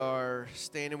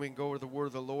standing, we can go over the word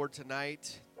of the Lord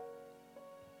tonight.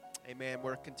 Amen.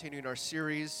 We're continuing our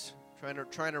series,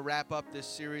 trying to wrap up this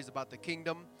series about the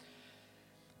kingdom.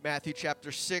 Matthew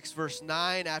chapter 6, verse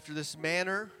 9, after this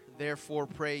manner, therefore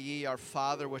pray ye, our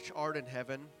Father which art in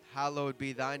heaven, hallowed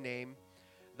be thy name.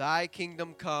 Thy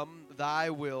kingdom come, thy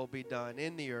will be done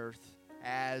in the earth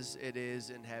as it is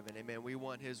in heaven. Amen. We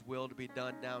want his will to be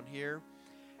done down here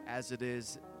as it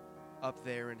is up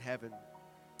there in heaven.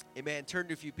 Amen. Turn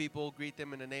to a few people, greet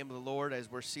them in the name of the Lord as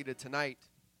we're seated tonight.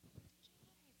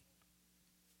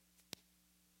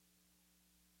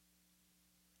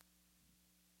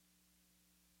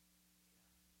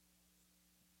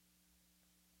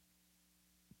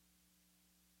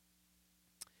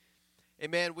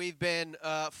 Amen. We've been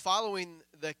following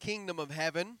the kingdom of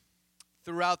heaven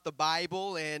throughout the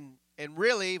Bible, and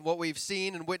really what we've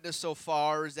seen and witnessed so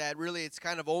far is that really it's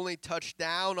kind of only touched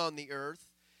down on the earth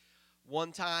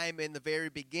one time in the very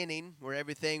beginning, where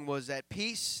everything was at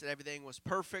peace, and everything was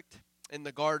perfect in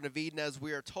the Garden of Eden, as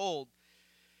we are told.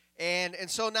 And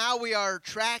so now we are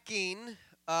tracking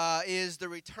is the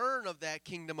return of that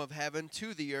kingdom of heaven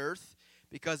to the earth,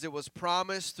 because it was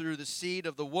promised through the seed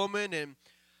of the woman, and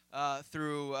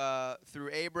through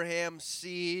Abraham's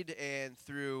seed and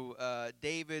through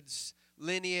David's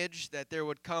lineage, that there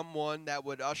would come one that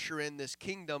would usher in this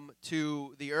kingdom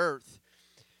to the earth.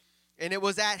 And it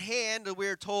was at hand, we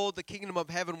are told the kingdom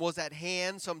of heaven was at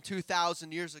hand some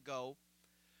 2,000 years ago.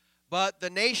 But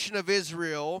the nation of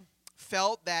Israel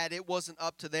felt that it wasn't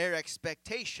up to their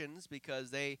expectations, because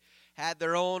they had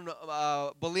their own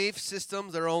belief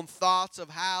systems, their own thoughts of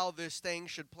how this thing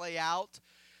should play out.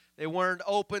 They weren't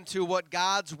open to what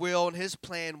God's will and his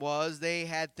plan was. They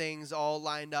had things all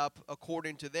lined up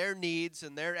according to their needs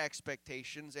and their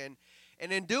expectations. And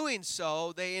in doing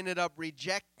so, they ended up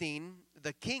rejecting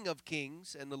the King of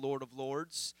Kings and the Lord of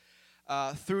Lords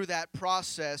through that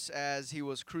process as he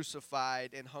was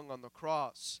crucified and hung on the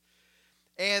cross.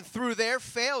 And through their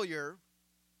failure,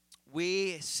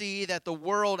 we see that the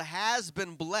world has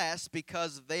been blessed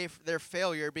because of their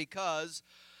failure, because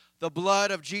the blood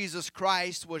of Jesus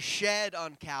Christ was shed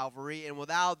on Calvary, and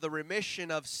without the remission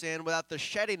of sin, without the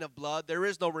shedding of blood, there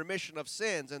is no remission of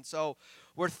sins. And so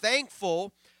we're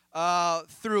thankful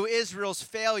through Israel's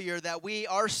failure that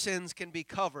our sins can be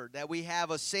covered, that we have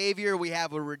a Savior, we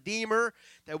have a Redeemer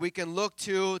that we can look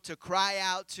to cry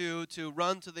out to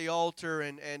run to the altar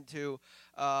and to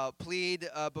plead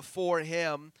before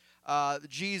him,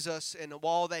 Jesus, and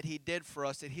all that he did for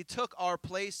us, that he took our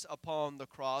place upon the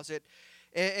cross.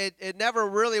 It never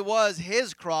really was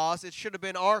his cross. It should have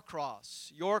been our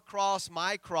cross. Your cross,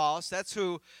 my cross. That's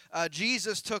who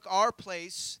Jesus took our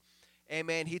place.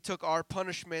 Amen. He took our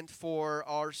punishment for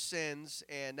our sins,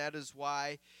 and that is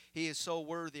why he is so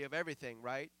worthy of everything,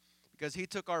 right? Because he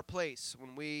took our place.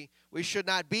 When we should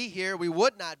not be here, we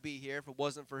would not be here if it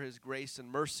wasn't for his grace and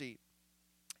mercy.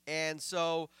 And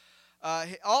so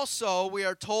also we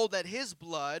are told that his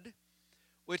blood,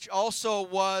 which also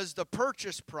was the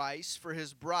purchase price for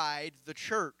his bride, the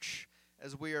church,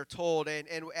 as we are told. And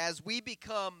as we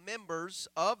become members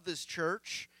of this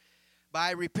church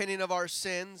by repenting of our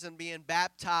sins and being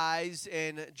baptized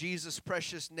in Jesus'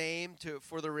 precious name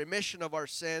for the remission of our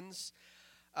sins,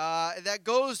 that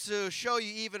goes to show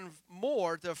you even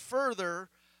more, to further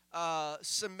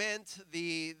cement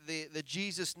the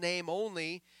Jesus name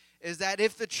only, is that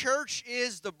if the church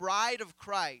is the bride of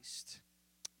Christ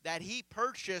that he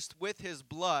purchased with his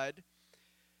blood,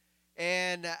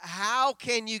 and how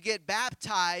can you get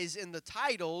baptized in the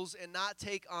titles and not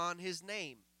take on his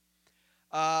name?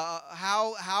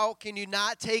 How can you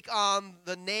not take on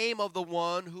the name of the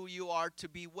one who you are to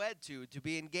be wed to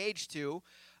be engaged to?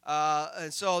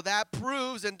 And so that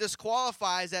proves and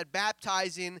disqualifies that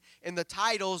baptizing in the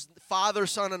titles Father,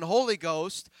 Son, and Holy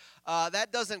Ghost,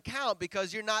 that doesn't count,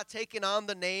 because you're not taking on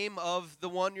the name of the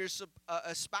one you're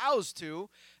espoused to.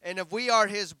 And if we are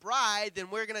his bride, then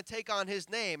we're going to take on his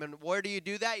name. And where do you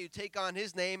do that? You take on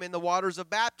his name in the waters of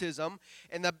baptism,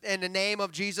 in the name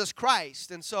of Jesus Christ.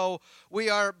 And so we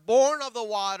are born of the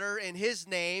water in his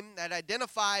name that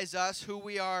identifies us, who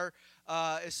we are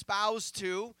espoused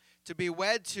to be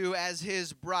wed to as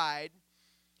his bride.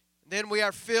 Then we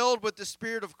are filled with the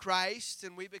Spirit of Christ,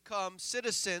 and we become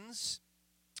citizens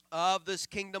of this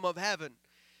kingdom of heaven.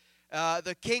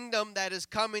 The kingdom that is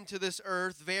coming to this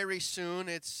earth very soon.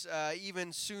 It's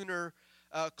even sooner,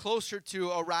 closer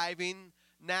to arriving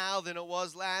now than it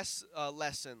was last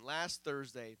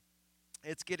Thursday.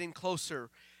 It's getting closer.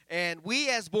 And we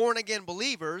as born-again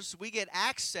believers, we get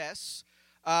access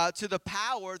to the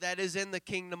power that is in the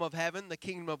kingdom of heaven, the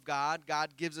kingdom of God.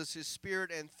 God gives us His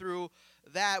Spirit, and through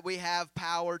that we have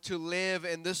power to live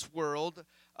in this world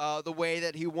the way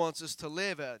that He wants us to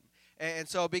live in. And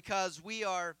so because we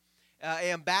are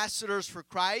ambassadors for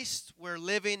Christ, we're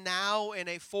living now in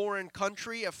a foreign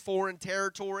country, a foreign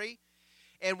territory,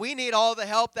 and we need all the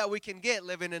help that we can get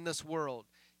living in this world.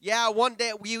 Yeah, one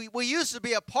day we used to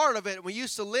be a part of it. We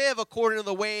used to live according to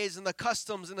the ways and the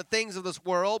customs and the things of this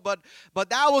world. But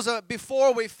that was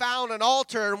before we found an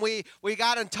altar and we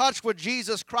got in touch with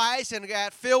Jesus Christ and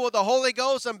got filled with the Holy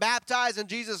Ghost and baptized in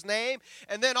Jesus' name.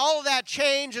 And then all of that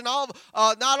changed, and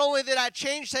not only did that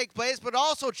change take place, but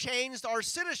also changed our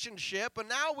citizenship. And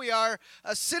now we are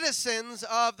citizens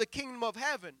of the kingdom of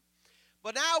heaven.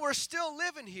 But now we're still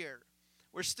living here.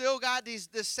 We're still got this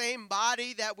same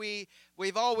body that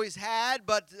we've always had,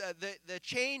 but the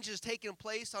change is taking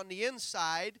place on the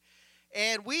inside,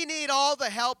 and we need all the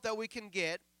help that we can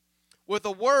get with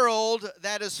a world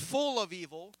that is full of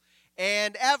evil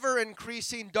and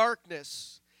ever-increasing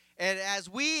darkness. And as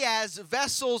we, as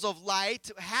vessels of light,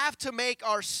 have to make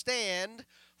our stand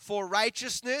for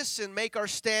righteousness and make our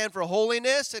stand for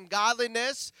holiness and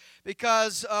godliness,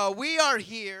 because we are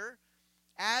here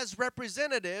as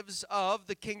representatives of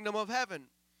the kingdom of heaven.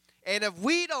 And if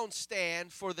we don't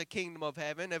stand for the kingdom of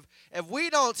heaven, if we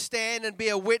don't stand and be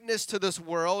a witness to this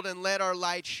world and let our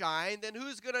light shine, then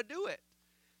who's going to do it?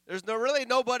 There's really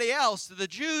nobody else. The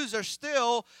Jews are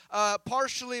still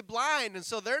partially blind, and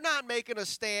so they're not making a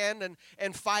stand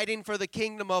and fighting for the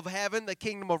kingdom of heaven, the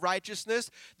kingdom of righteousness.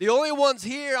 The only ones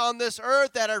here on this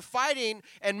earth that are fighting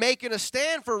and making a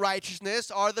stand for righteousness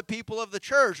are the people of the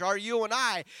church, are you and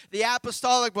I, the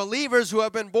apostolic believers who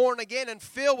have been born again and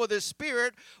filled with His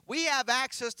Spirit. We have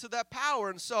access to that power,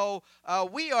 and so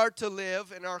we are to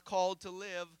live and are called to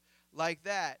live like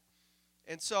that.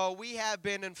 And so we have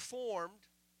been informed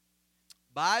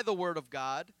by the Word of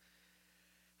God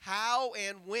how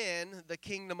and when the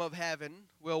kingdom of heaven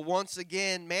will once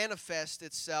again manifest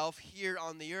itself here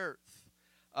on the earth.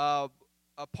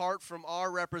 Apart from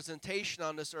our representation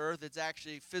on this earth, it's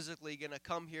actually physically going to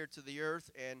come here to the earth,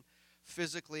 and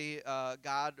physically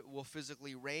God will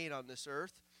physically reign on this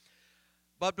earth.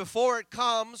 But before it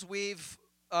comes, we've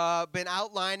been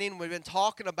outlining, we've been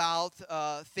talking about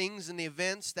things and the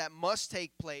events that must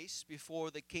take place before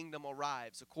the kingdom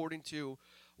arrives, according to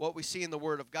what we see in the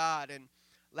Word of God. And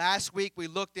last week we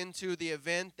looked into the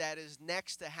event that is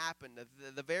next to happen.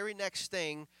 The very next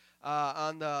thing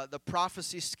on the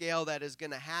prophecy scale that is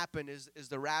going to happen is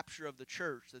the rapture of the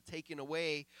church, the taking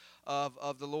away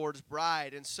of the Lord's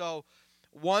bride. And so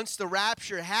once the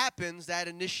rapture happens, that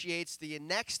initiates the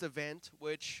next event,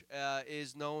 which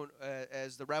is known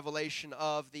as the revelation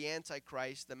of the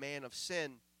Antichrist, the man of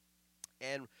sin.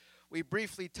 And we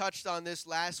briefly touched on this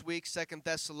last week, 2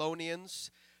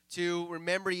 Thessalonians, to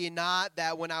remember ye not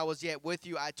that when I was yet with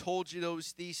you, I told you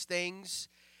these things,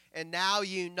 and now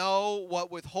you know what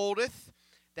withholdeth,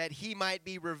 that he might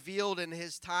be revealed in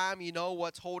his time. You know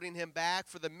what's holding him back,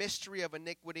 for the mystery of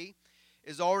iniquity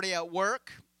is already at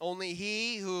work. Only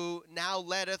he who now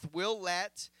letteth will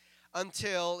let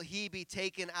until he be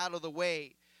taken out of the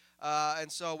way.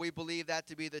 And so we believe that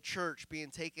to be the church being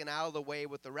taken out of the way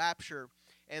with the rapture.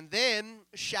 And then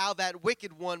shall that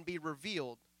wicked one be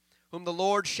revealed, whom the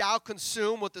Lord shall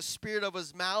consume with the spirit of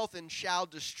his mouth and shall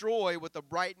destroy with the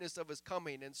brightness of his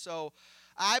coming. And so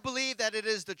I believe that it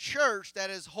is the church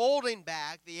that is holding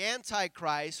back the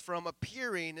Antichrist from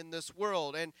appearing in this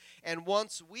world. And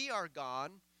once we are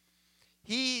gone,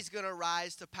 he's going to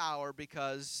rise to power,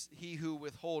 because he who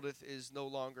withholdeth is no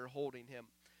longer holding him.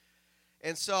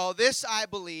 And so this, I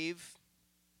believe,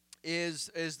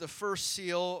 is the first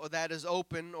seal that is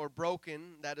open or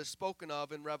broken that is spoken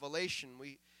of in Revelation.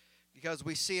 Because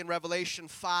we see in Revelation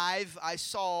 5, I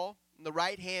saw in the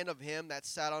right hand of him that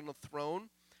sat on the throne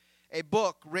a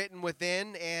book written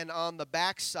within and on the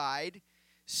backside,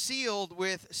 sealed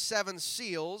with 7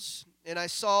 seals. And I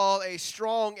saw a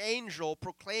strong angel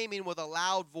proclaiming with a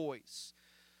loud voice,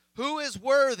 who is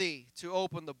worthy to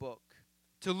open the book,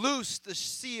 to loose the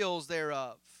seals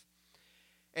thereof?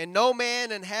 And no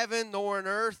man in heaven, nor in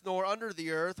earth, nor under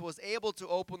the earth was able to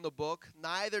open the book,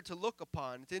 neither to look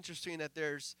upon. It's interesting that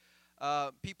there's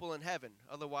people in heaven.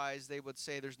 Otherwise, they would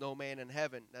say there's no man in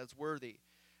heaven that's worthy.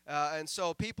 And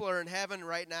so people are in heaven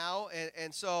right now.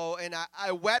 And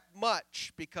I wept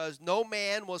much, because no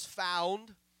man was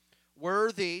found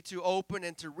worthy to open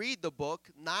and to read the book,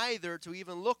 neither to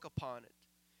even look upon it.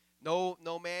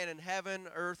 No man in heaven,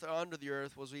 earth, or under the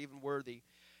earth was even worthy.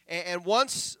 And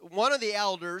once one of the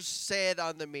elders said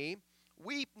unto me,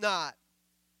 weep not.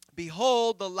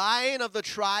 Behold, the Lion of the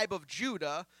tribe of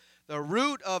Judah, the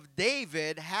root of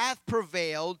David, hath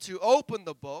prevailed to open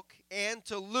the book and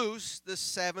to loose the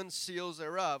seven seals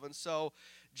thereof. And so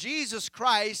Jesus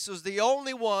Christ was the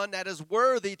only one that is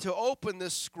worthy to open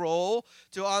this scroll,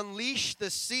 to unleash the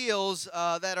seals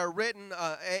that are written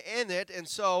in it. And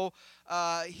so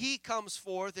he comes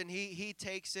forth and he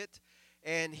takes it,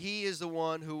 and he is the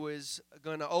one who is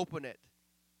going to open it.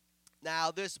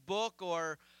 Now, this book,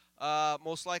 or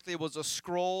most likely it was a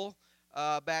scroll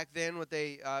back then, what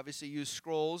they obviously used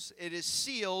scrolls. It is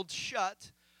sealed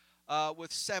shut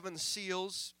with seven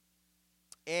seals.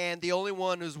 And the only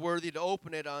one who's worthy to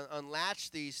open it, unlatch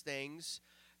these things,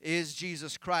 is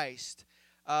Jesus Christ.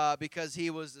 Because he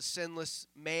was the sinless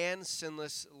man,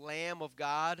 sinless Lamb of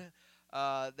God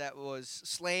that was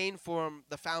slain from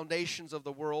the foundations of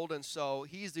the world. And so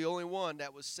he's the only one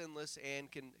that was sinless and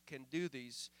can do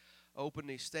these, open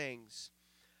these things.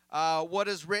 What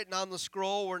is written on the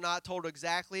scroll, we're not told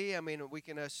exactly. I mean, we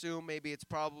can assume maybe it's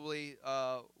probably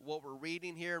what we're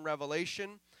reading here in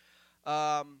Revelation.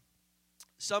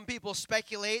 Some people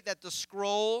speculate that the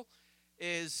scroll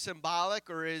is symbolic,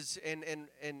 or is in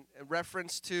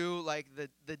reference to like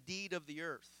the deed of the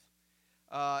earth.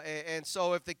 And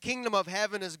so if the kingdom of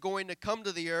heaven is going to come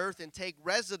to the earth and take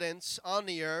residence on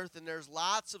the earth, and there's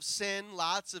lots of sin,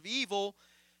 lots of evil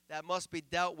that must be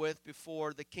dealt with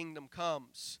before the kingdom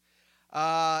comes.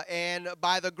 And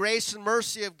by the grace and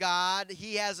mercy of God,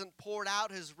 he hasn't poured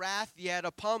out his wrath yet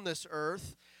upon this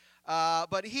earth.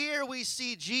 But here we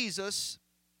see Jesus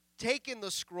taking the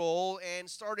scroll and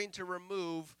starting to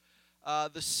remove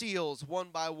the seals one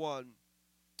by one.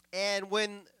 And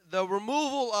when the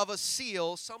removal of a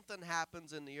seal, something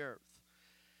happens in the earth.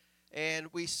 And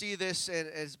we see this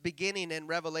as beginning in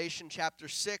Revelation chapter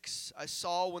 6. I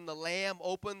saw when the Lamb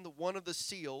opened one of the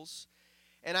seals,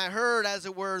 and I heard, as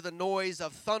it were, the noise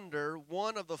of thunder,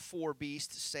 one of the four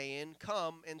beasts saying,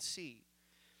 "Come and see."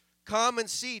 Come and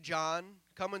see, John.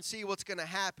 Come and see what's going to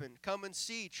happen. Come and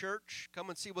see, church. Come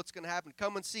and see what's going to happen.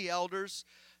 Come and see, elders.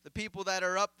 The people that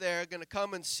are up there are going to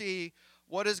come and see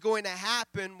what is going to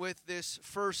happen with this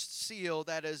first seal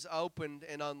that is opened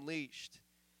and unleashed.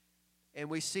 And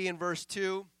we see in verse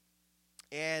 2,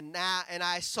 and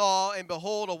I saw, and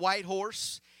behold, a white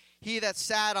horse. He that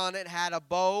sat on it had a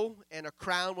bow, and a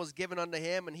crown was given unto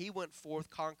him, and he went forth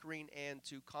conquering and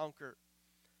to conquer.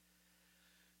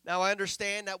 Now, I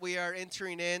understand that we are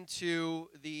entering into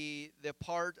the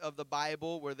part of the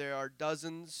Bible where there are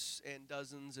dozens and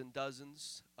dozens and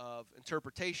dozens of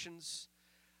interpretations.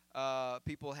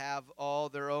 People have all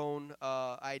their own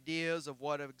ideas of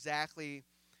what exactly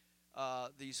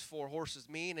these four horses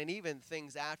mean, and even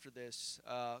things after this,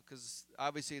 because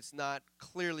obviously it's not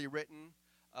clearly written.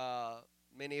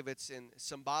 Many of it's in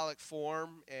symbolic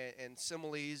form and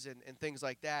similes and things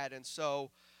like that. And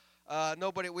so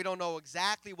we don't know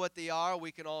exactly what they are.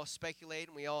 We can all speculate,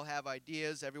 and we all have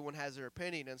ideas. Everyone has their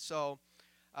opinion. And so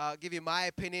I'll give you my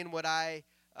opinion, what I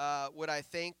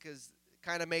think is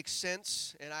kind of makes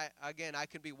sense. And I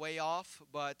could be way off,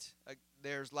 but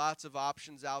there's lots of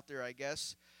options out there, I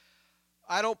guess.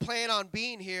 I don't plan on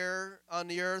being here on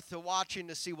the earth watching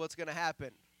to see what's going to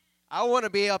happen. I want to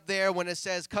be up there when it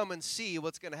says, "Come and see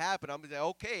what's going to happen." I'm going to say,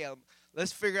 okay,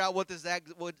 let's figure out what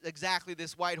exactly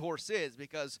this white horse is,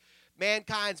 because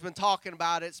mankind's been talking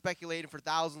about it, speculating for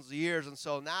thousands of years, and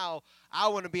so now I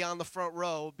want to be on the front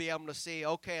row, be able to see,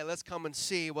 okay, let's come and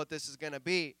see what this is going to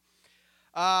be.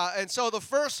 And so the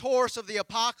first horse of the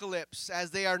apocalypse,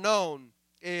 as they are known,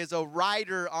 is a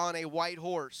rider on a white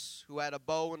horse who had a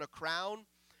bow and a crown.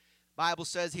 The Bible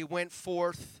says he went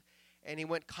forth and he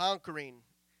went conquering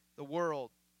the world.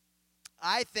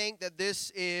 I think that this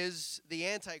is the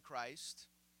Antichrist.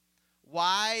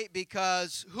 Why?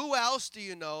 Because who else do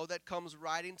you know that comes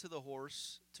riding to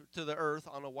the earth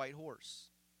on a white horse?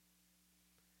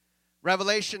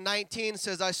 Revelation 19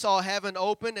 says, "I saw heaven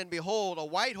open, and behold, a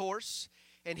white horse,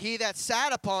 and he that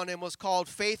sat upon him was called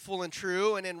Faithful and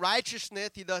True, and in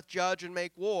righteousness he doth judge and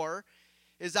make war.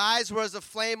 His eyes were as a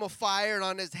flame of fire, and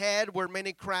on his head were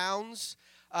many crowns."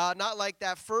 Not like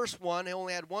that first one, he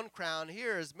only had one crown.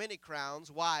 Here is many crowns.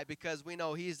 Why? Because we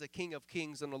know he's the King of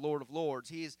kings and the Lord of lords.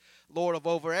 He's Lord of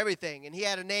over everything. And he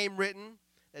had a name written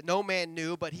that no man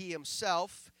knew but he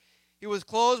himself. He was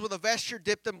clothed with a vesture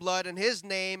dipped in blood, and his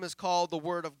name is called the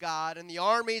Word of God. And the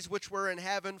armies which were in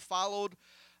heaven followed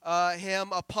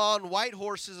him upon white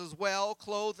horses as well,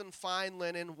 clothed in fine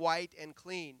linen, white and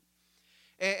clean.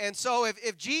 And so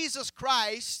if Jesus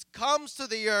Christ comes to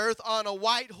the earth on a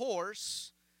white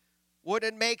horse, would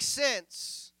it make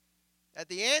sense that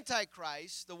the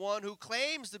Antichrist, the one who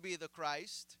claims to be the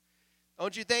Christ,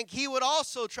 don't you think he would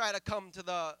also try to come to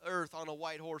the earth on a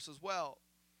white horse as well?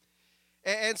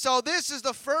 And so this is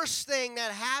the first thing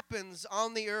that happens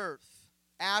on the earth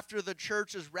after the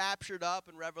church is raptured up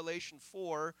in Revelation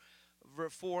 4,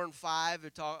 4 and 5.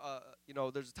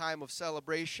 There's a time of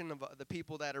celebration of the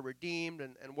people that are redeemed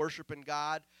and worshiping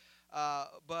God.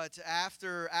 But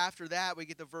after that, we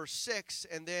get to verse 6,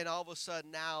 and then all of a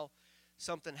sudden now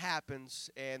something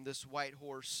happens, and this white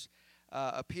horse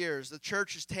appears. The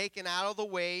church is taken out of the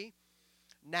way.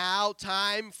 Now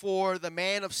time for the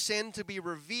man of sin to be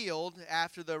revealed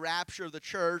after the rapture of the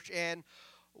church. And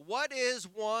what is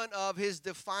one of his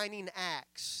defining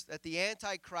acts that the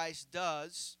Antichrist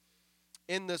does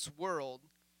in this world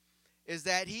is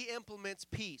that he implements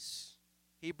peace.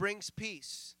 He brings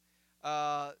peace.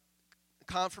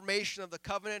 Confirmation of the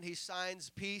covenant. He signs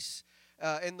peace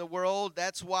in the world.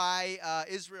 That's why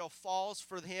Israel falls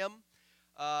for him,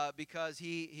 because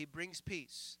he brings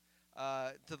peace.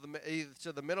 Either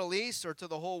to the Middle East or to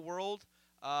the whole world.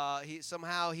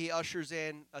 He ushers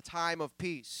in a time of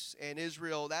peace. And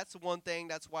Israel, that's the one thing,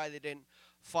 that's why they didn't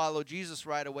follow Jesus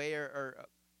right away or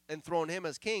enthrone him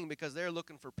as king, because they're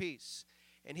looking for peace.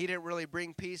 And he didn't really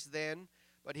bring peace then,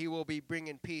 but he will be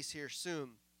bringing peace here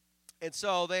soon. And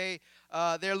so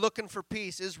they're looking for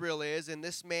peace, Israel is, and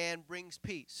this man brings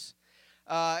peace.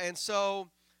 How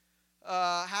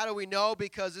do we know?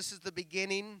 Because this is the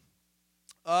beginning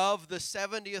of the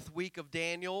 70th week of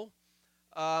Daniel,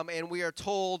 and we are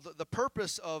told the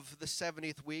purpose of the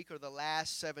 70th week, or the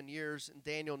last 7 years, in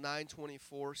Daniel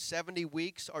 9:24. 70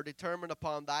 weeks are determined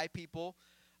upon thy people,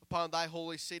 upon thy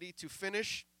holy city, to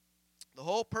finish. The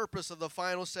whole purpose of the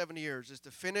final 7 years is to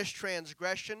finish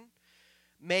transgression,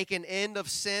 make an end of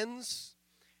sins,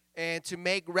 and to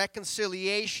make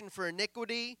reconciliation for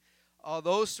iniquity.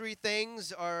 Those three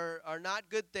things are not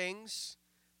good things,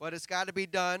 but it's got to be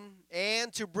done,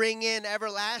 and to bring in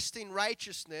everlasting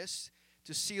righteousness,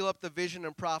 to seal up the vision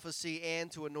and prophecy,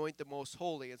 and to anoint the most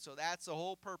holy. And so that's the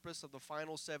whole purpose of the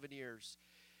final 7 years,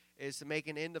 is to make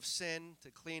an end of sin,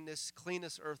 to clean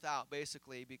this earth out,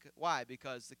 basically. Why?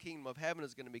 Because the kingdom of heaven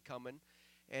is going to be coming,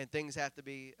 and things have to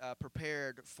be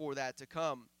prepared for that to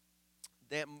come.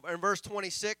 Then in verse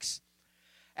 26,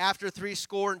 after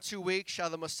 62 weeks shall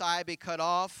the Messiah be cut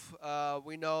off.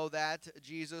 We know that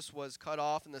Jesus was cut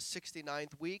off in the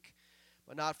 69th week,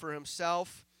 but not for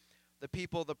himself. The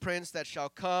people of the prince that shall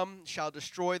come shall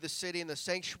destroy the city and the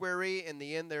sanctuary, and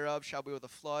the end thereof shall be with a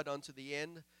flood unto the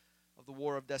end of the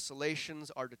war of desolations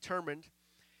are determined.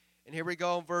 And here we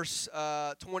go, verse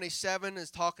 27 is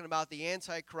talking about the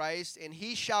Antichrist. And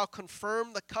he shall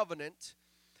confirm the covenant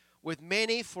with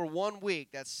many for 1 week.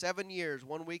 That's 7 years.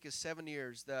 1 week is 7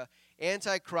 years. The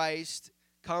Antichrist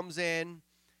comes in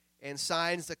and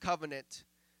signs the covenant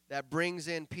that brings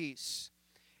in peace.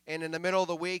 And in the middle of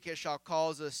the week it shall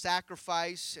cause a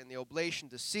sacrifice and the oblation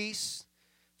to cease.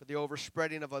 For the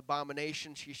overspreading of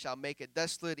abomination she shall make it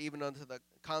desolate, even unto the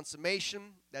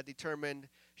consummation that determined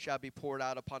shall be poured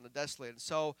out upon the desolate. And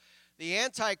so the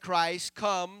Antichrist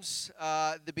comes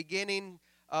the beginning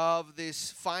of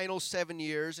this final 7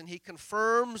 years, and he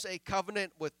confirms a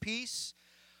covenant with peace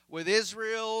with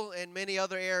Israel and many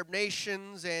other Arab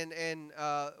nations. And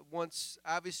once,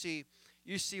 obviously,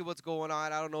 you see what's going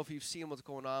on. I don't know if you've seen what's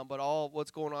going on, but all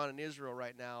what's going on in Israel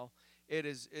right now, it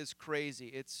is crazy.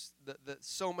 It's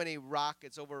so many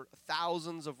rockets, over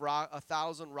 1,000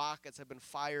 rockets have been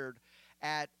fired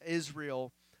at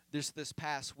Israel this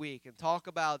past week. And talk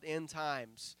about end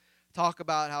times. Talk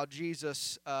about how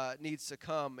Jesus needs to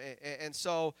come. And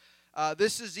so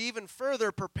this is even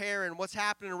further preparing. What's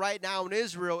happening right now in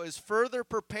Israel is further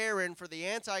preparing for the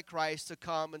Antichrist to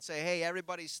come and say, hey,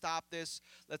 everybody stop this.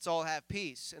 Let's all have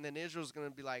peace. And then Israel's going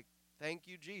to be like, thank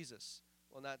you, Jesus.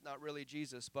 Well, not really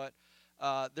Jesus, but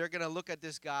they're going to look at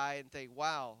this guy and think,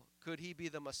 wow, could he be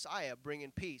the Messiah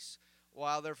bringing peace?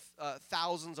 While there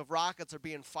thousands of rockets are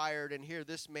being fired, and here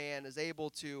this man is able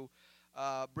to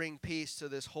bring peace to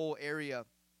this whole area.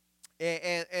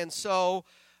 And so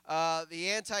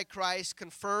the Antichrist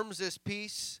confirms this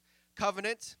peace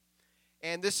covenant,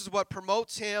 and this is what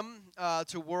promotes him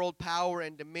to world power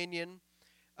and dominion.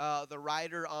 The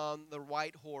rider on the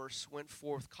white horse went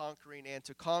forth conquering and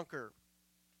to conquer.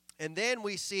 And then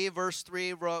we see verse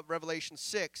 3 of Revelation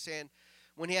 6, and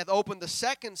when he hath opened the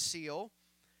second seal,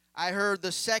 I heard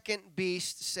the second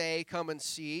beast say, come and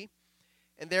see.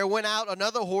 And there went out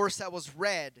another horse that was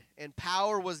red, and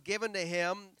power was given to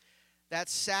him that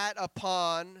sat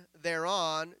upon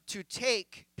thereon to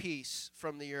take peace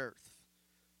from the earth.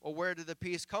 Well, where did the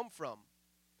peace come from?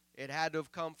 It had to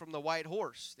have come from the white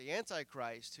horse, the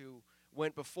Antichrist, who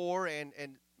went before and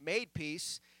made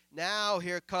peace. Now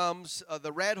here comes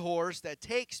the red horse that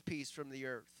takes peace from the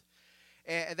earth.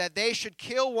 and that they should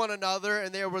kill one another,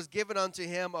 and there was given unto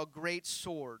him a great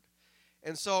sword.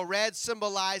 And so red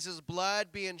symbolizes blood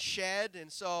being shed.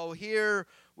 And so here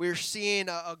we're seeing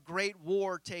a great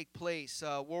war take place.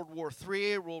 World War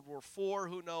III, World War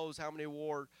IV, who knows how many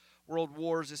world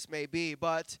wars this may be.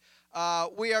 But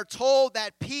we are told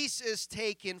that peace is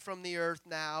taken from the earth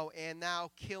now, and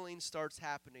now killing starts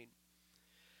happening.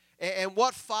 And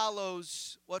what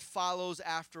follows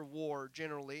after war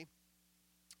generally,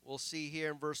 we'll see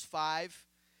here in verse 5.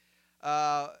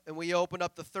 And we open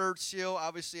up the third seal.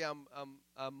 Obviously, I'm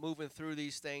moving through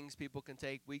these things. People can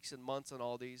take weeks and months on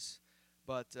all these,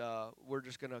 but we're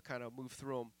just going to kind of move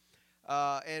through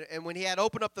them. And when he had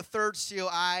opened up the third seal,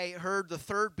 I heard the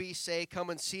third beast say,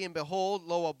 Come and see, and behold,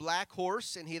 lo, a black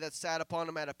horse, and he that sat upon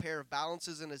him had a pair of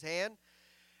balances in his hand.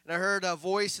 And I heard a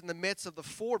voice in the midst of the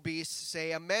four beasts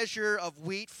say, A measure of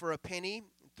wheat for a penny,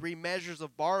 3 measures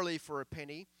of barley for a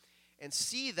penny, and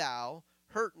see thou,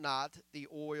 hurt not the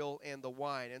oil and the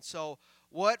wine. And so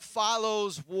what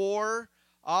follows war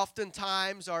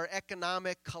oftentimes are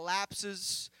economic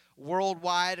collapses,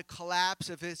 worldwide collapse.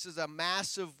 If this is a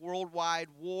massive worldwide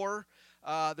war,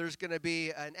 there's going to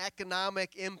be an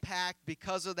economic impact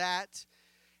because of that.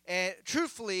 And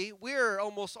truthfully, we're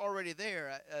almost already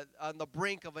there on the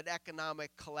brink of an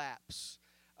economic collapse.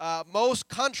 Most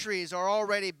countries are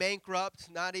already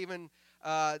bankrupt, don't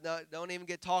even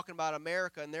get talking about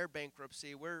America and their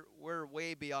bankruptcy. We're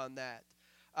way beyond that.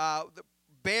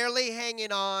 Barely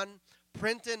hanging on,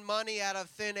 printing money out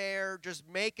of thin air, just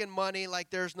making money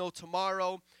like there's no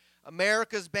tomorrow.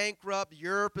 America's bankrupt.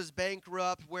 Europe is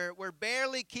bankrupt. We're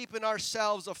barely keeping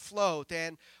ourselves afloat.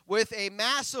 And with a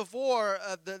massive war,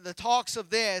 the talks of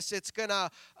this, it's going to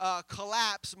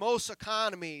collapse most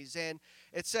economies. And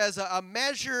it says a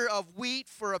measure of wheat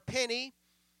for a penny,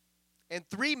 and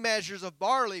 3 measures of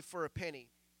barley for a penny.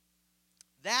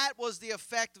 That was the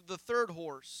effect of the third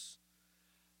horse.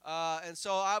 And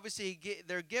so obviously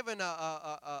they're given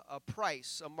a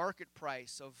price, a market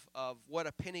price of what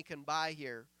a penny can buy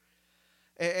here.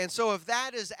 And so if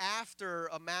that is after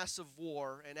a massive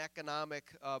war, an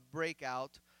economic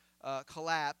breakout,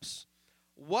 collapse,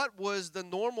 what was the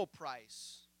normal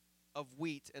price of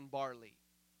wheat and barley?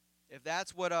 If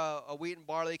that's what a wheat and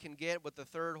barley can get with the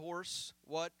third horse,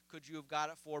 what could you have got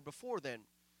it for before then?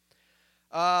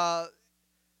 A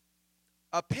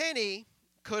penny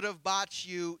could have bought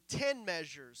you 10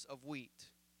 measures of wheat,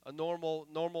 a normal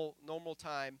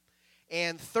time,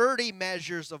 and 30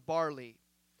 measures of barley.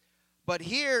 But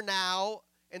here now,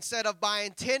 instead of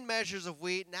buying 10 measures of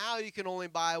wheat, now you can only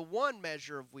buy 1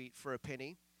 measure of wheat for a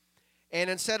penny. And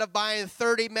instead of buying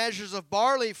 30 measures of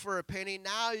barley for a penny,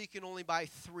 now you can only buy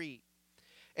 3.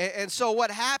 And so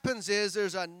what happens is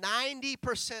there's a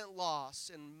 90%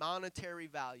 loss in monetary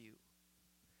value.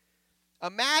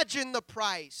 Imagine the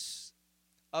price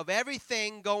of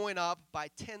everything going up by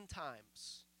 10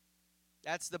 times.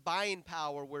 That's the buying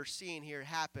power we're seeing here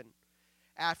happen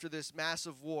after this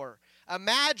massive war.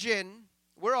 Imagine,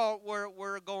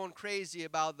 we're going crazy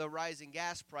about the rising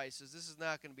gas prices. This is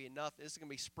not going to be enough. This is going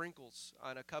to be sprinkles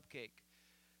on a cupcake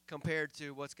compared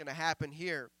to what's going to happen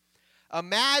here.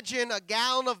 Imagine a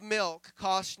gallon of milk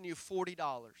costing you $40.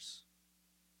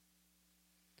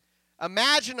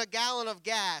 Imagine a gallon of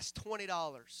gas, $20.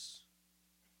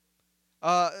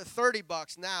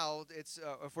 $30 now. It's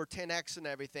if we're 10x and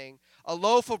everything. A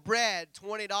loaf of bread,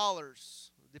 $20.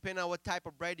 Depending on what type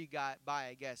of bread you buy,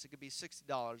 I guess. It could be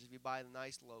 $60 if you buy the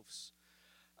nice loaves.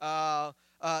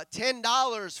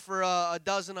 $10 for a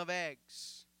dozen of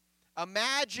eggs.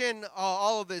 Imagine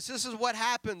all of this. This is what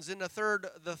happens in the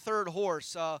third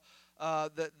horse.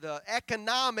 The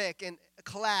economic and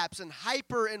collapse and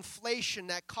hyperinflation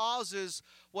that causes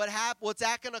what's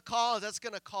that going to cause? That's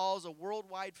going to cause a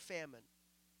worldwide famine.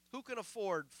 Who can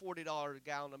afford $40 a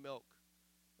gallon of milk?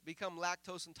 Become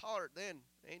lactose intolerant then.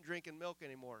 They ain't drinking milk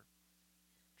anymore.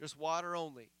 Just water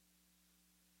only.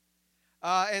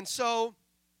 And so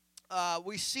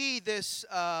we see this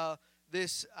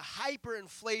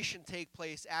hyperinflation take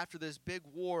place after this big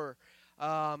war,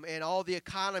 and all the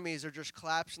economies are just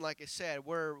collapsing. Like I said,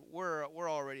 we're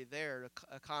already there.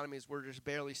 The economies, we're just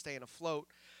barely staying afloat.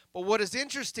 But what is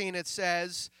interesting, it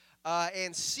says,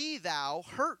 and see thou,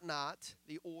 hurt not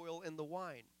the oil and the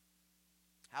wine.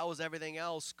 How is everything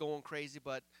else going crazy,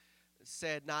 but it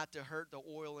said not to hurt the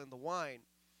oil and the wine?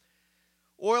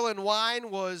 Oil and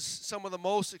wine was some of the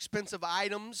most expensive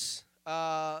items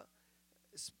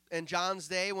in John's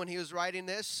day when he was writing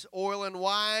this. Oil and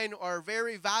wine are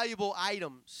very valuable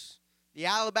items. The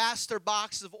alabaster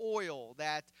box of oil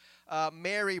that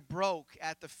Mary broke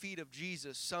at the feet of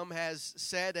Jesus, some has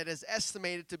said it is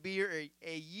estimated to be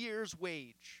a year's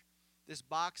wage. This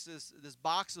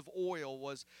box of oil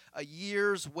was a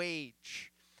year's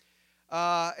wage.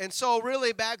 And so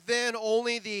really back then,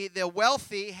 only the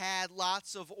wealthy had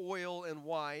lots of oil and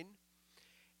wine.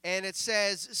 And it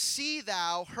says, see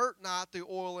thou, hurt not the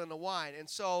oil and the wine. And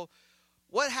so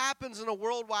what happens in a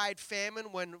worldwide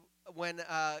famine when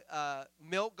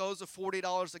milk goes to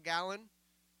 $40 a gallon?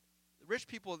 Rich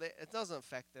people, it doesn't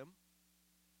affect them.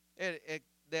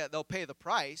 They'll pay the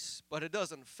price, but it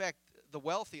doesn't affect the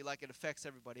wealthy like it affects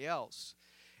everybody else.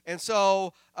 And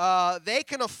so they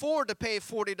can afford to pay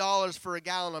 $40 for a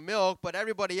gallon of milk, but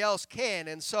everybody else can.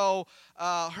 And so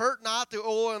hurt not the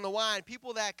oil and the wine.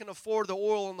 People that can afford the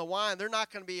oil and the wine, they're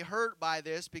not going to be hurt by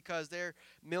this because they're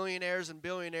millionaires and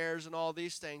billionaires and all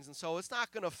these things. And so it's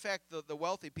not going to affect the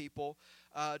wealthy people.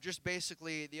 Just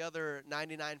basically the other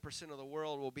 99% of the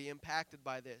world will be impacted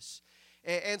by this.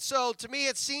 And so to me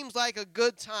it seems like a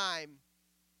good time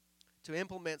to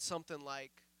implement something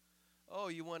like, oh,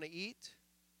 you want to eat?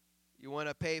 You want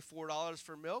to pay $4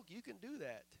 for milk? You can do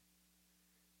that.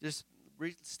 Just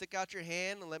stick out your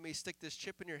hand and let me stick this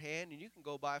chip in your hand, and you can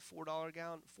go buy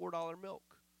 $4 milk.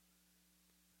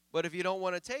 But if you don't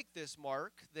want to take this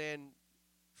mark, then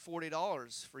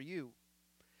 $40 for you.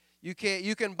 You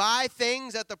can buy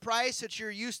things at the price that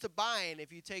you're used to buying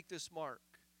if you take this mark.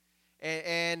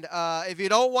 And if you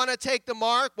don't want to take the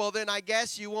mark, well, then I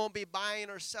guess you won't be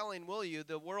buying or selling, will you?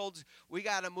 We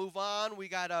got to move on. We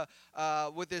got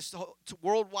to, with this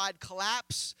worldwide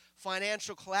collapse,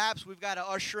 financial collapse, we've got to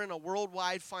usher in a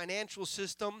worldwide financial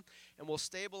system, and we'll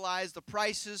stabilize the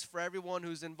prices for everyone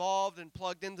who's involved and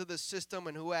plugged into the system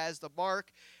and who has the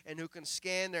mark and who can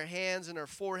scan their hands and their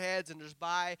foreheads and just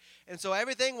buy. And so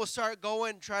everything will start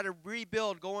going, try to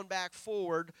rebuild, going back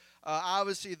forward.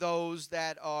 Obviously, those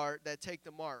that take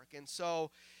the mark. And so,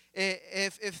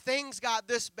 if things got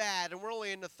this bad, and we're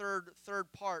only in the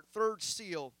third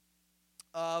seal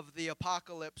of the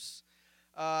apocalypse,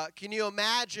 can you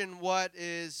imagine what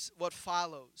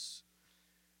follows?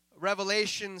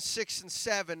 Revelation 6 and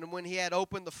 7. And when he had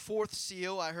opened the fourth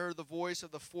seal, I heard the voice of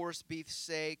the fourth beast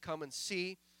say, "Come and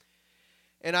see."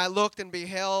 And I looked and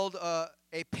beheld a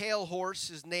pale horse.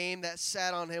 His name that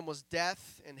sat on him was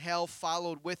Death, and hell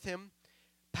followed with him.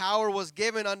 Power was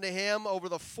given unto him over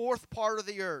the fourth part of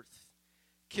the earth.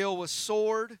 Kill with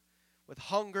sword, with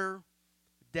hunger,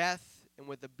 death, and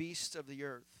with the beasts of the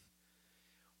earth.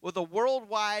 With a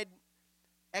worldwide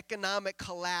economic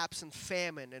collapse and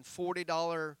famine and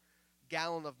 $40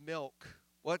 gallon of milk,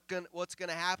 what's going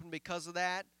to happen because of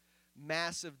that?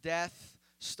 Massive death,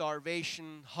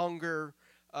 starvation, hunger.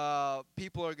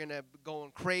 People are going to be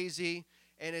going crazy.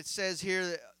 And it says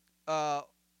here that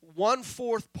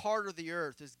 1/4 part of the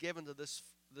earth is given to this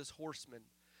horseman.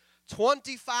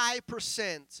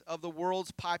 25% of the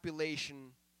world's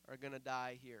population are going to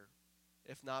die here,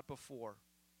 if not before.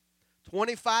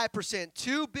 25%,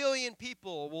 2 billion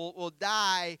people will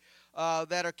die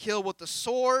that are killed with the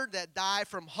sword, that die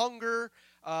from hunger,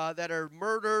 that are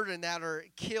murdered, and that are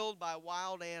killed by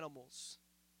wild animals.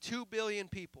 2 billion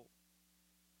people.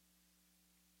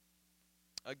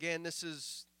 Again, this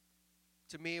is,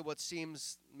 to me, what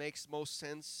makes most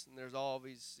sense, and there's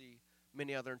obviously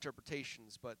many other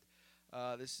interpretations, but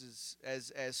this is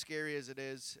as scary as it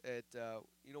is.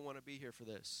 You don't want to be here for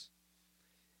this.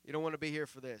 You don't want to be here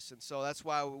for this, and so that's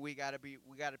why we got to be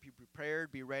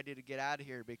prepared, be ready to get out of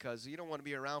here, because you don't want to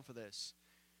be around for this.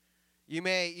 You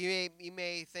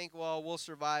may think, well, we'll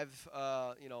survive,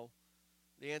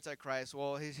 the Antichrist.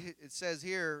 Well, it says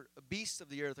here, beasts of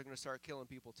the earth are going to start killing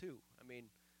people too. I mean,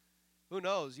 who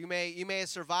knows? You may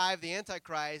survive the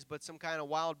Antichrist, but some kind of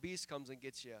wild beast comes and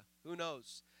gets you. Who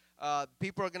knows?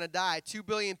 People are going to die. 2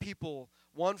 billion people,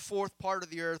 1/4 part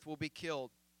of the earth will be killed.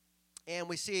 And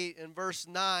we see in verse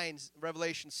 9,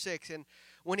 Revelation 6, and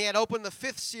when he had opened the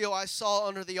fifth seal, I saw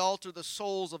under the altar the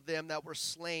souls of them that were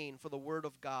slain for the word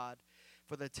of God,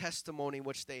 for the testimony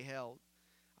which they held.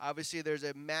 Obviously, there's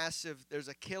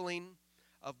a killing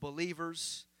of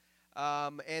believers.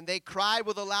 And they cried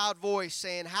with a loud voice,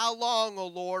 saying, How long, O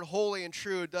Lord, holy and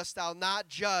true, dost thou not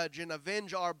judge and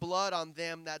avenge our blood on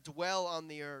them that dwell on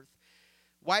the earth?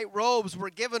 White robes were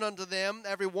given unto them,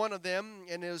 every one of them,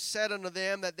 and it was said unto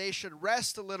them that they should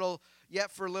rest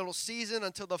yet for a little season,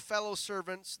 until their fellow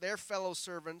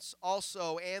servants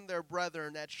also, and their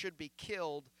brethren that should be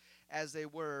killed as they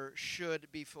were,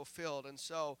 should be fulfilled. And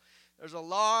so there's a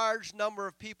large number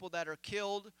of people that are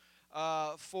killed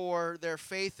for their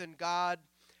faith in God,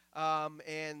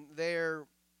 and they're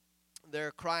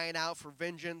crying out for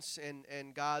vengeance,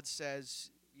 and God says,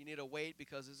 you need to wait,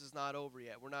 because this is not over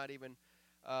yet. We're not even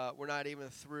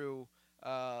through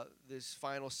this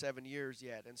final 7 years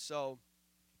yet. And so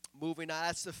Moving on,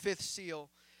 that's the fifth seal.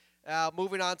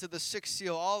 Moving on to the sixth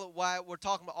seal. Why we're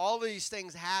talking about all of these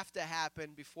things have to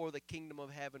happen before the kingdom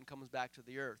of heaven comes back to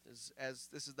the earth. As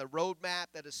this is the roadmap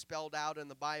that is spelled out in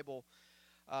the Bible,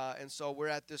 and so we're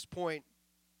at this point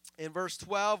in verse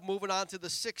 12. Moving on to the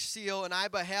sixth seal, and I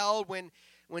beheld when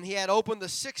he had opened the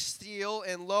sixth seal,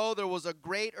 and lo, there was a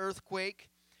great earthquake.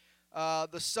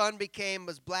 The sun became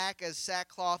as black as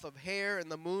sackcloth of hair,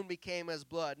 and the moon became as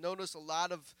blood. Notice a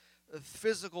lot of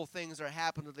physical things are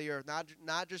happening to the earth.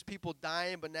 Not just people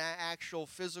dying, but actual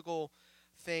physical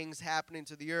things happening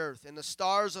to the earth. And the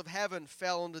stars of heaven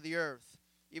fell into the earth,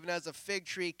 even as a fig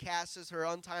tree casts her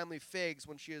untimely figs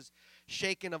when she is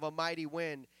shaken of a mighty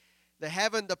wind. The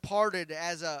heaven departed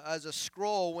as a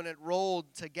scroll when it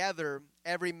rolled together.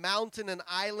 Every mountain and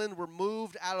island were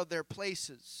moved out of their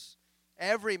places.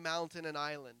 Every mountain and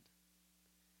island.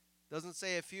 Doesn't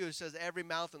say a few, it says every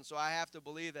mountain. So I have to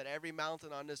believe that every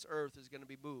mountain on this earth is going to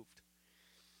be moved.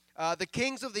 The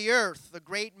kings of the earth, the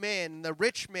great men, and the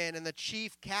rich men, and the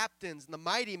chief captains, and the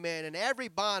mighty men, and every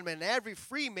bondman, and every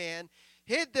free man,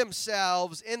 hid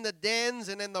themselves in the dens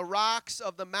and in the rocks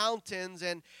of the mountains,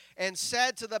 and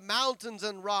said to the mountains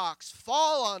and rocks,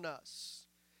 fall on us,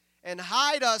 and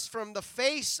hide us from the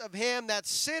face of him that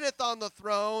sitteth on the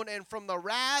throne, and from the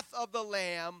wrath of the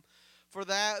Lamb. For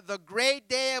that the great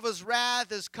day of his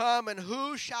wrath is come, and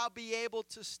who shall be able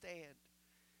to stand?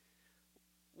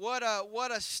 What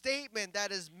a statement that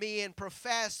is being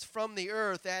professed from the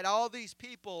earth, that all these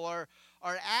people are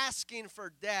asking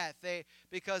for death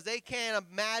because they can't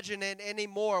imagine it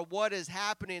anymore what is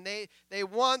happening. They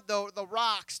want the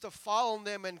rocks to fall on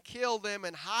them and kill them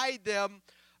and hide them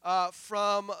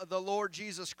from the Lord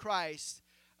Jesus Christ.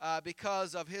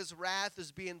 Because of his wrath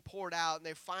is being poured out, and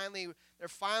they're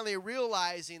finally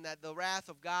realizing that the wrath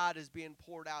of God is being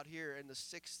poured out here in the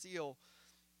sixth seal.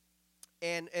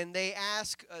 And they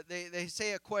ask, they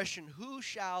say a question: who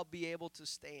shall be able to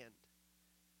stand?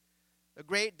 The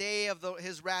great day of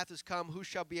his wrath has come. Who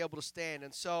shall be able to stand?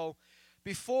 And so,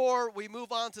 before we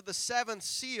move on to the seventh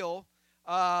seal,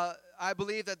 I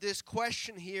believe that this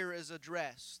question here is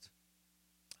addressed: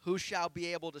 who shall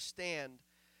be able to stand?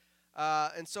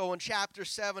 And so in chapter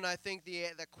 7, I think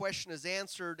the question is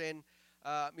answered. And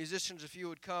musicians, if you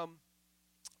would come.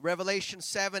 Revelation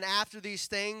 7, after these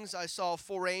things, I saw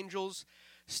 4 angels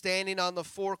standing on the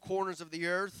 4 corners of the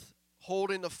earth,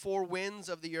 holding the 4 winds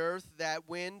of the earth, that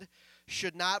wind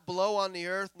should not blow on the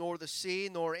earth, nor the sea,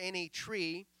 nor any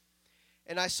tree.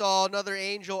 And I saw another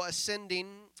angel ascending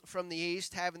from the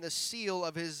east, having the seal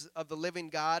of the living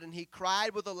God. And he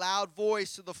cried with a loud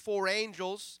voice to the 4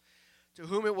 angels, to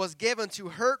whom it was given to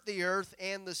hurt the earth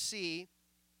and the sea,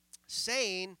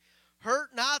 saying, hurt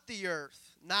not the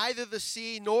earth, neither the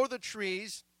sea nor the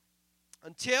trees,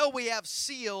 until we have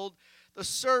sealed the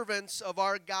servants of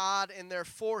our God in their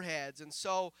foreheads. And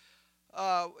so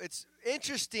it's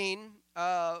interesting,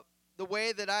 the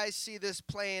way that I see this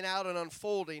playing out and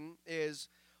unfolding is,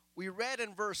 we read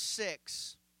in verse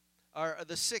 6, or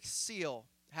the sixth seal,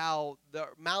 how the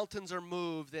mountains are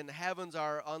moved and the heavens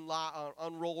are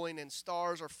unrolling and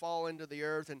stars are falling to the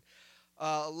earth, and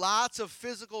lots of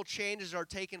physical changes are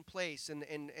taking place in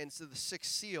the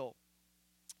sixth seal.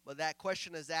 But that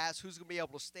question is asked: who's going to be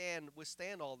able to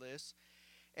withstand all this?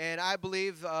 And I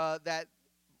believe that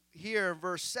here in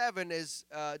verse 7 is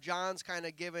John's kind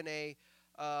of given a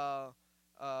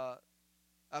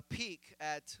peek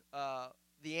at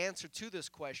the answer to this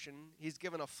question. He's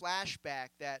given a flashback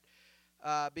that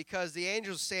because the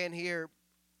angel's saying here,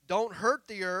 don't hurt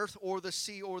the earth or the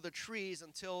sea or the trees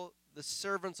until the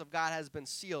servants of God has been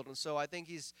sealed. And so I think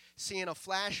he's seeing a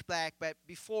flashback, but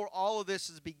before all of this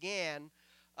began,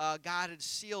 God had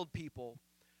sealed people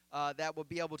that would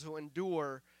be able to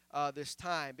endure this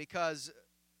time. Because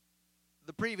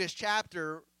the previous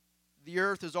chapter, the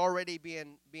earth is already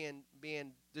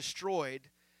being destroyed.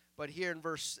 But here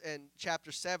in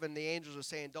chapter 7, the angels are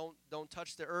saying, don't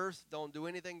touch the earth, don't do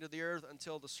anything to the earth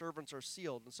until the servants are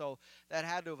sealed. And so that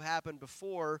had to have happened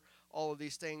before all of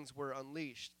these things were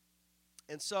unleashed.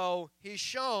 And so he's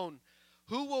shown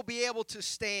who will be able to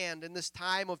stand in this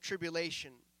time of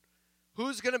tribulation.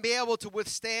 Who's going to be able to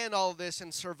withstand all of this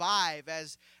and survive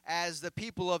as the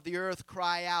people of the earth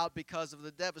cry out because of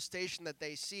the devastation that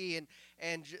they see?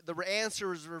 And the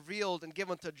answer is revealed and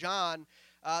given to John.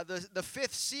 The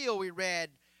fifth seal we read,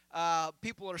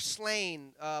 people are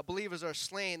slain, believers are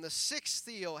slain. The sixth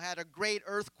seal had a great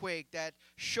earthquake that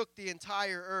shook the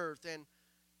entire earth, and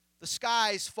the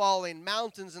sky's falling,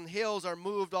 mountains and hills are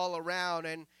moved all around,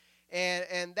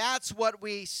 and that's what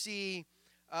we see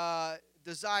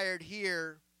desired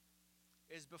here,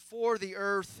 is before the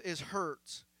earth is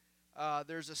hurt.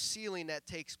 there's a sealing that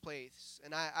takes place.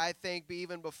 And I think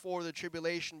even before the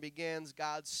tribulation begins,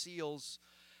 God seals,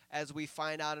 as we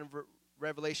find out in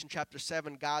Revelation chapter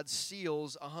 7, God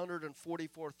seals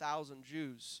 144,000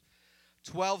 Jews.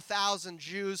 12,000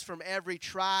 Jews from every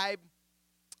tribe,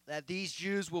 that these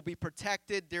Jews will be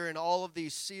protected during all of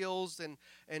these seals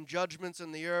and judgments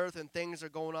in the earth and things are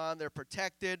going on. They're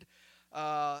protected.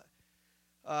 And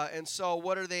so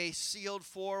what are they sealed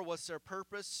for? What's their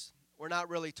purpose? We're not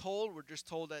really told. We're just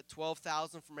told that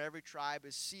 12,000 from every tribe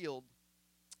is sealed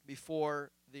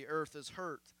before the earth is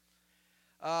hurt.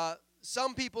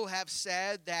 Some people have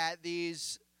said that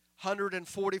these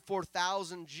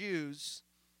 144,000 Jews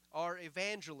are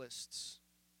evangelists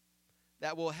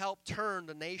that will help turn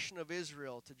the nation of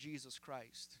Israel to Jesus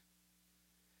Christ.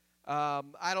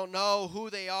 I don't know who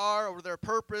they are or their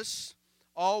purpose.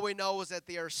 All we know is that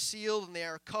they are sealed and they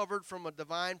are covered from a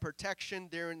divine protection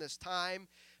during this time,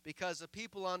 because the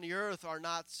people on the earth are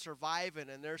not surviving,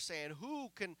 and they're saying, who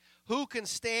can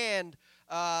stand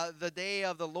the day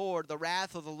of the Lord, the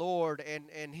wrath of the Lord?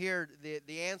 And here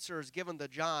the answer is given to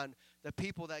John. The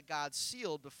people that God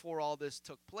sealed before all this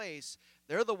took place,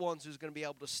 they're the ones who's going to be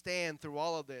able to stand through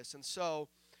all of this. And so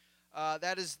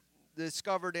that is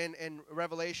discovered in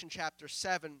Revelation chapter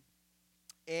 7.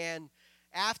 And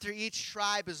after each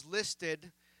tribe is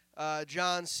listed,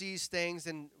 John sees things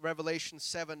in Revelation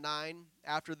 7:9.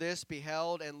 After this,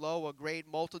 beheld, and lo, a great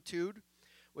multitude,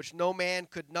 which no man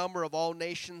could number, of all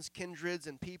nations, kindreds,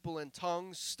 and people, and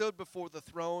tongues, stood before the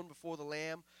throne, before the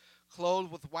Lamb,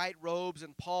 clothed with white robes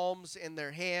and palms in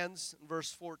their hands.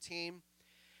 Verse 14.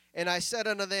 And I said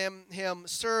unto him,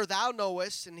 Sir, thou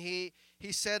knowest. And he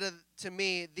said to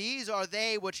me, These are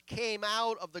they which came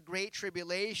out of the great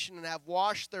tribulation, and have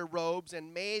washed their robes,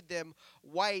 and made them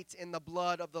white in the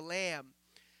blood of the Lamb.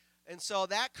 And so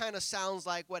that kind of sounds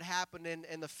like what happened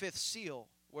in the fifth seal,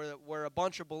 where a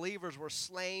bunch of believers were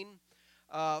slain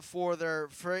for their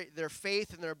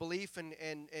faith and their belief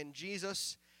in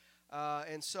Jesus.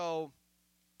 And so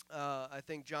I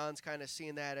think John's kind of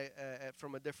seeing that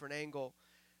from a different angle.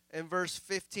 In verse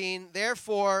 15,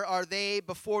 Therefore are they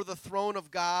before the throne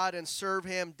of God, and serve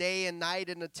him day and night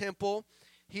in the temple.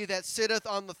 He that sitteth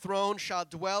on the throne shall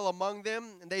dwell among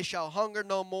them, and they shall hunger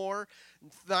no more,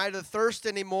 neither thirst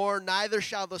any more, neither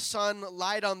shall the sun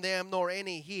light on them, nor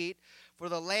any heat. For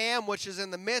the Lamb which is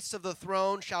in the midst of the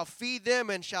throne shall feed them,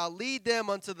 and shall lead them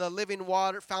unto the living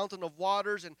water, fountain of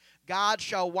waters, and God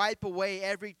shall wipe away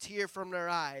every tear from their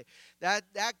eye. That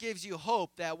gives you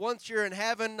hope that once you're in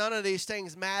heaven, none of these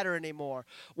things matter anymore.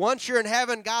 Once you're in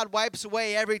heaven, God wipes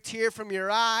away every tear from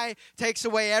your eye, takes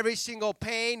away every single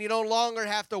pain. You no longer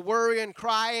have to worry and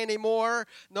cry anymore.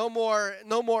 No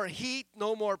more heat,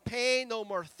 no more pain, no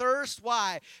more thirst.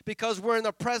 Why? Because we're in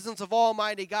the presence of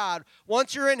Almighty God.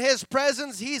 Once you're in His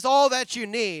presence, He's all that you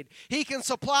need. He can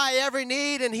supply every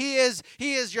need, and He is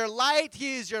your light,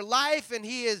 He is your life, and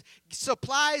He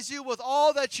supplies you with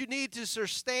all that you need to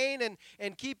sustain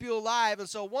and keep you alive. And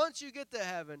so once you get to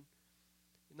heaven,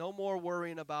 no more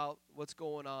worrying about what's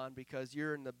going on, because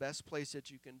you're in the best place that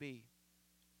you can be.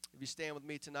 If you stand with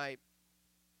me tonight,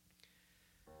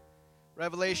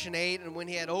 Revelation 8, and when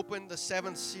he had opened the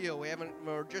seventh seal,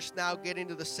 we're just now getting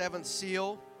to the seventh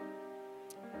seal.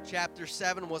 Chapter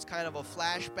 7 was kind of a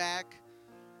flashback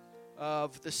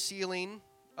of the sealing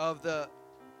of the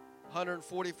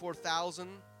 144,000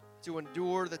 to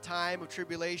endure the time of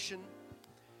tribulation.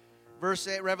 Verse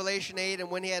 8, Revelation 8, and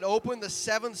when he had opened the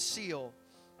seventh seal,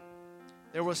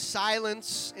 there was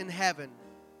silence in heaven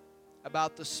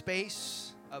about the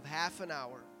space of half an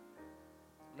hour.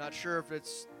 I'm not sure if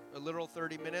it's a literal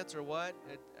 30 minutes or what.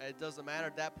 It doesn't matter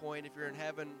at that point. If you're in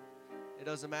heaven, it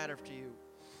doesn't matter to you.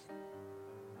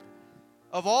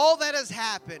 Of all that has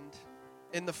happened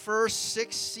in the first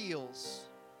 6 seals,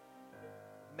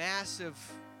 massive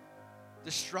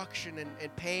destruction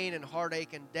and pain and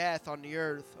heartache and death on the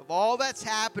earth. Of all that's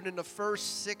happened in the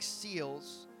first 6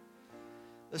 seals,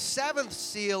 the 7th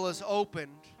seal is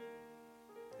opened,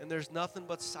 and there's nothing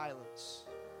but silence.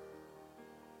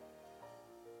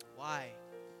 Why?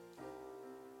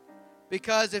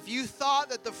 Because if you thought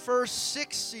that the first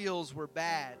 6 seals were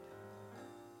bad,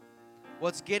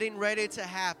 what's getting ready to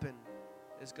happen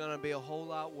is going to be a whole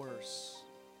lot worse.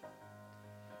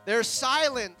 There's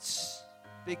silence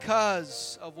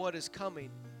because of what is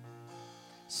coming.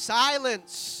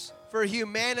 Silence for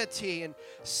humanity, and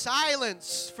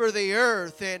silence for the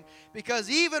earth, and because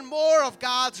even more of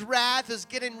God's wrath is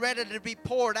getting ready to be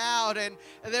poured out, and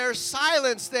there's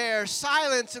silence there,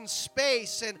 silence in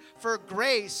space, and for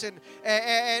grace,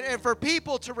 and for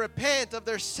people to repent of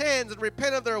their sins and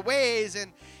repent of their ways.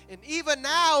 And even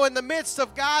now, in the midst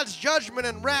of God's judgment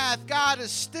and wrath, God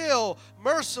is still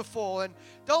merciful. And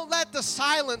don't let the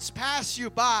silence pass you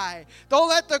by. Don't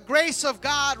let the grace of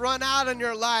God run out in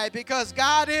your life, because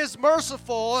God is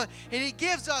merciful, and He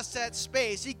gives us that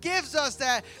space. He gives us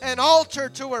an altar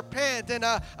to repent, and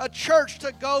a church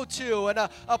to go to, and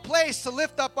a place to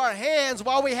lift up our hands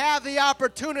while we have the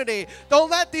opportunity.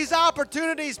 Don't let these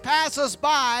opportunities pass us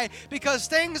by, because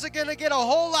things are going to get a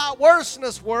whole lot worse in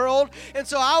this world. And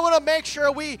so I want to make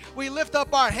sure we lift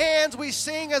up our hands, we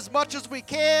sing as much as we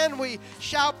can, we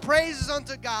shout praises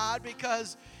unto God,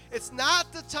 because it's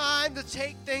not the time to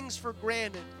take things for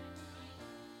granted.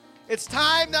 It's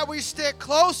time that we stick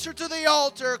closer to the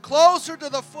altar, closer to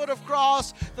the foot of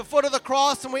the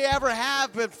cross than we ever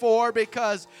have before,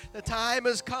 because the time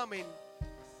is coming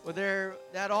where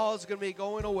that all is going to be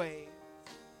going away.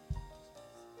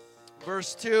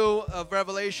 Verse 2 of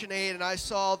Revelation 8, and I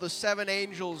saw the 7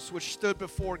 angels which stood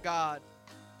before God.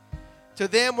 To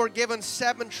them were given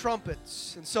 7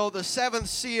 trumpets. And so the 7th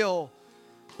seal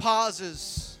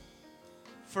pauses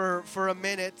for a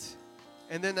minute,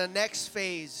 and then the next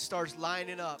phase starts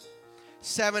lining up.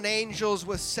 7 angels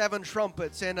with 7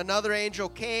 trumpets. And another angel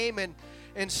came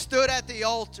and stood at the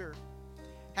altar,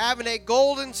 having a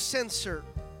golden censer.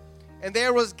 And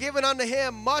there was given unto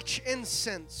him much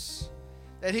incense,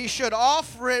 that he should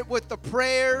offer it with the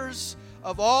prayers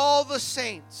of all the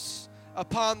saints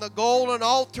upon the golden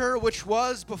altar which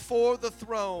was before the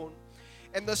throne.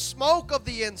 And the smoke of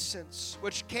the incense,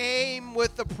 which came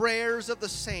with the prayers of the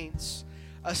saints,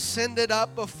 ascended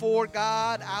up before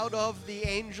God out of the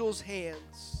angel's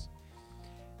hands.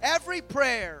 Every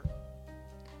prayer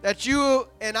that you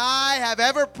and I have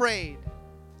ever prayed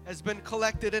has been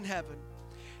collected in heaven.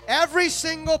 Every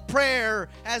single prayer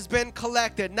has been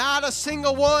collected. Not a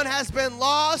single one has been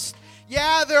lost.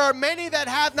 Yeah, there are many that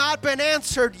have not been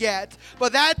answered yet,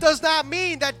 but that does not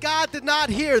mean that God did not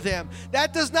hear them.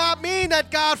 That does not mean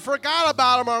that God forgot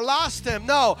about them or lost them.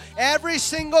 No, every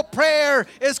single prayer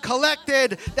is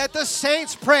collected that the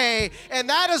saints pray, and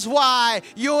that is why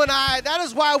you and I, that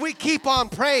is why we keep on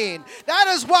praying. That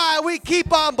is why we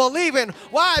keep on believing.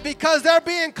 Why? Because they're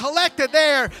being collected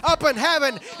there up in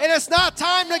heaven, and it's not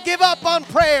time to give up on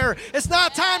prayer. It's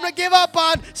not time to give up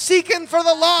on seeking for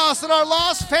the lost and our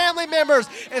lost family members.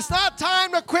 It's not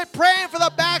time to quit praying for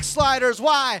the backsliders.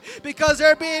 Why? Because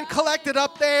they're being collected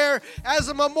up there as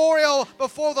a memorial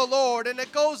before the Lord, and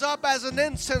it goes up as an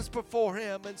incense before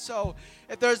Him. And so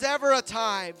if there's ever a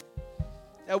time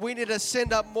that we need to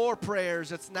send up more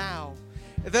prayers, it's now.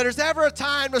 If there's ever a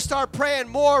time to start praying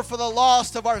more for the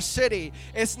lost of our city,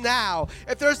 it's now.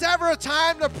 If there's ever a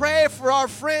time to pray for our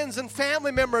friends and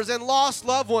family members and lost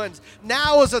loved ones,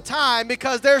 now is a time,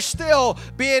 because they're still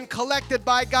being collected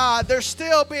by God. They're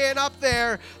still being up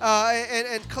there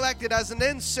and collected as an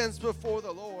incense before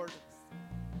the Lord.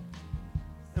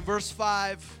 In verse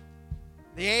 5,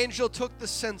 the angel took the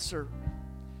censer,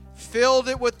 filled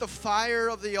it with the fire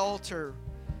of the altar,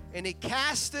 and he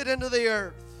cast it into the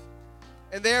earth.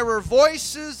 And there were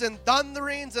voices and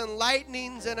thunderings and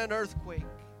lightnings and an earthquake.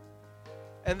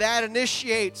 And that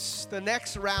initiates the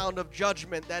next round of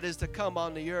judgment that is to come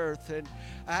on the earth. And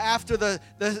after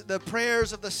the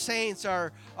prayers of the saints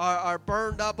are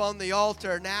burned up on the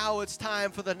altar, now it's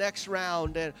time for the next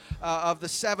round of the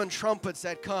 7 trumpets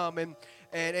that come. And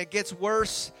it gets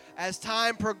worse as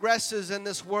time progresses in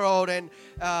this world, and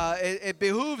it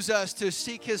behooves us to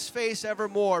seek His face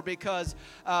evermore, because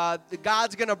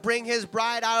God's going to bring His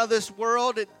bride out of this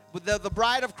world. The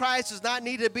bride of Christ does not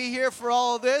need to be here for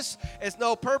all of this. It's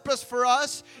no purpose for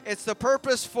us. It's the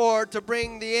purpose to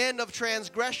bring the end of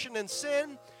transgression and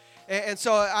sin. And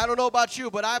so I don't know about you,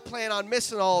 but I plan on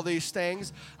missing all these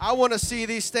things. I want to see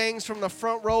these things from the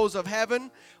front rows of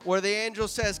heaven, where the angel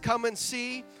says, come and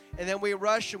see. And then we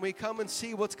rush and we come and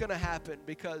see what's going to happen,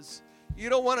 because you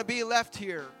don't want to be left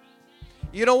here.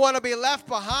 You don't want to be left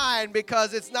behind,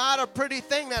 because it's not a pretty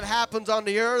thing that happens on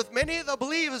the earth. Many of the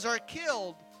believers are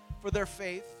killed for their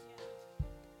faith.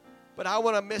 But I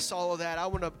want to miss all of that. I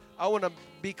want to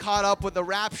be caught up with the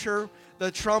rapture,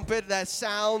 the trumpet that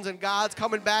sounds, and God's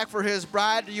coming back for His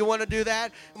bride. Do you want to do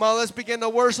that? Come on, let's begin to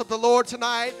worship the Lord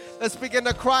tonight. Let's begin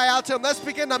to cry out to Him. Let's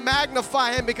begin to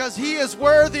magnify Him, because He is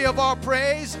worthy of our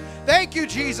praise. Thank you,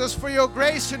 Jesus, for your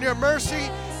grace and your mercy.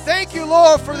 Thank you,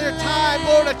 Lord, for your time,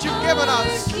 Lord, that you've given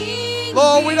us.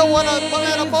 Lord, we don't want to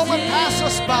let a moment pass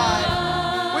us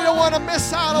by. We don't want to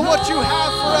miss out on what you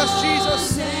have for us,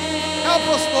 Jesus. Help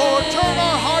us, Lord. Turn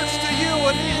our hearts to you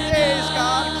in these days,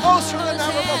 God, closer than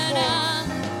ever before.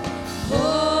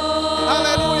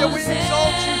 Hallelujah. We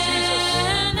exalt you, Jesus.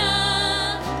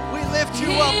 We lift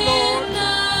you up, Lord.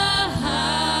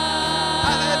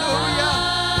 Hallelujah.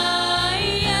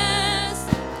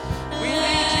 We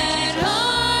need you, Jesus.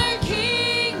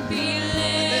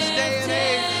 In this day and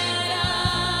age.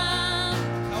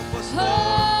 Help us,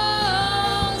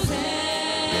 Lord.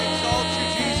 We exalt you,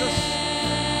 Jesus.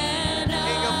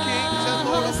 King of kings and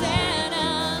Lord of lords.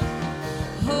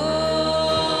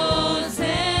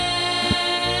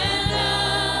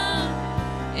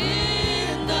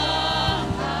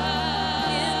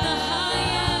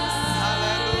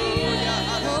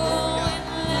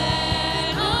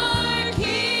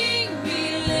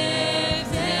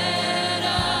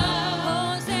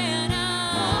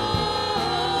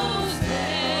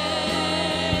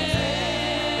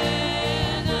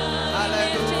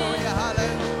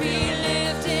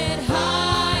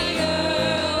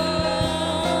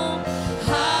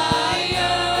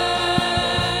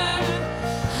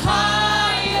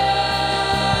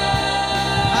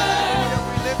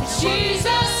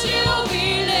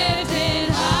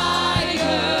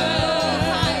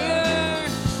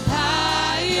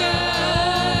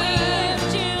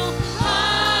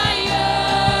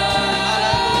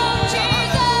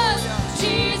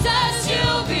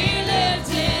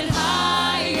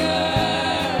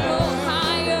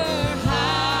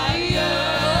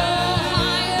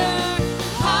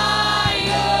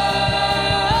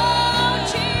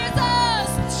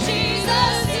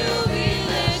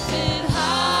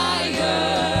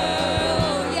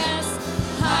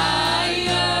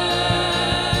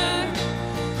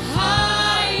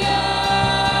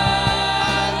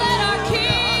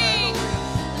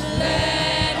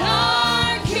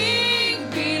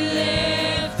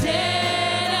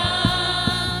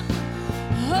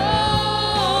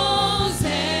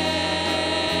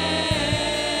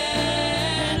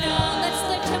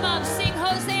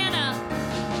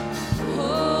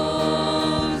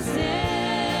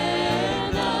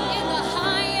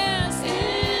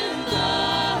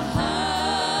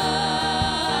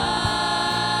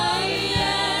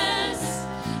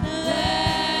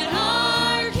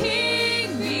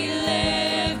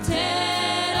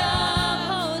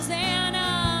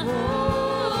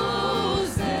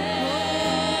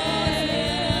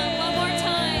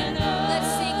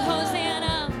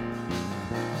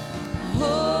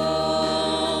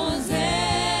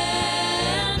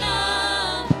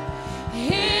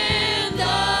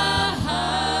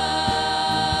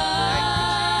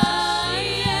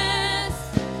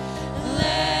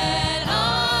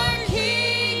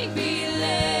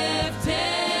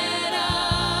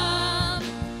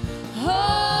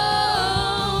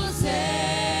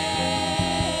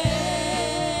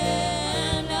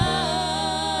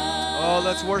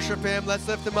 Let's worship him. Let's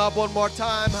lift him up one more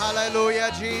time.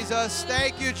 Hallelujah, Jesus.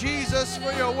 Thank you, Jesus,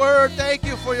 for your word. Thank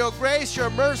you for your grace, your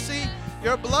mercy,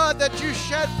 your blood that you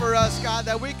shed for us, God,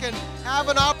 that we can have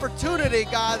an opportunity,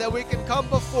 God, that we can come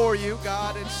before you,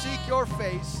 God, and seek your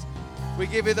face. We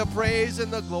give you the praise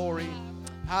and the glory.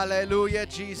 Hallelujah,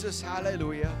 Jesus.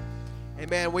 Hallelujah.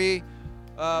 Amen. We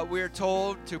are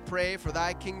told to pray for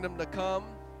thy kingdom to come,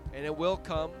 and it will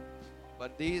come.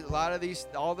 But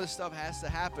all this stuff has to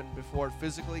happen before it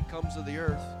physically comes to the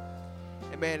earth.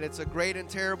 And man, it's a great and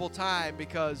terrible time,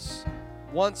 because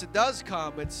once it does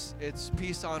come, it's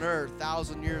peace on earth,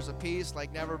 1,000 years of peace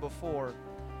like never before.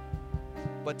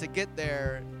 But to get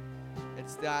there,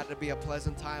 it's got to be a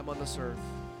pleasant time on this earth.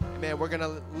 Amen. We're going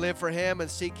to live for him and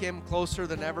seek him closer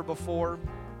than ever before.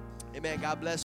 Amen. God bless.